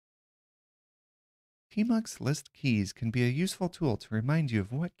Tmux list keys can be a useful tool to remind you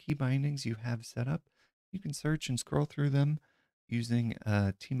of what key bindings you have set up. You can search and scroll through them using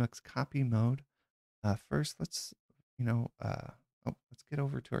Tmux copy mode. First, let's, you know, let's get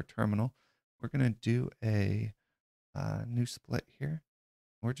over to our terminal. We're going to do a new split here.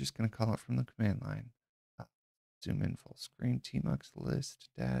 We're just going to call it from the command line. Uh, Zoom in full screen, Tmux list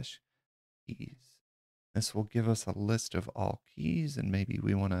dash keys. This will give us a list of all keys, and maybe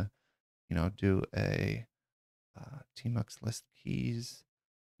we want to, do a Tmux list keys,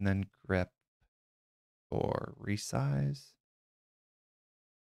 and then grep or resize,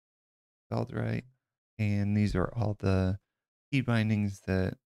 spelled right. And these are all the key bindings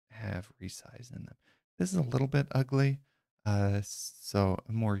that have resize in them. This is a little bit ugly, so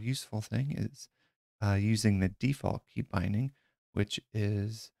a more useful thing is using the default key binding, which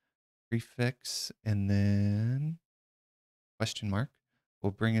is prefix and then question mark, will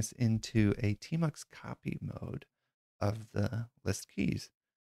bring us into a Tmux copy mode of the list keys.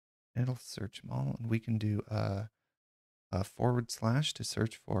 It'll search them all, and we can do a forward slash to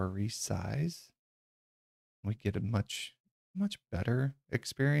search for resize. We get a much better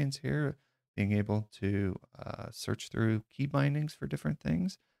experience here, being able to search through key bindings for different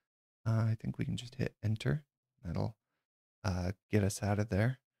things. I think we can just hit enter. That'll get us out of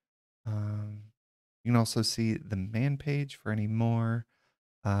there. You can also see the man page for any more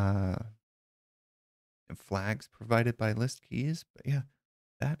uh, flags provided by list keys. But yeah,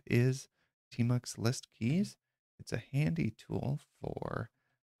 that is Tmux list keys. It's a handy tool for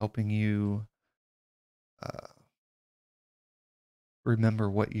helping you uh, remember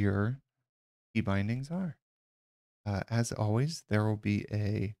what your key bindings are. As always, there will be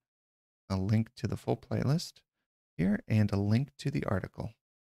a link to the full playlist here and a link to the article.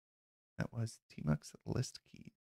 That was Tmux list keys.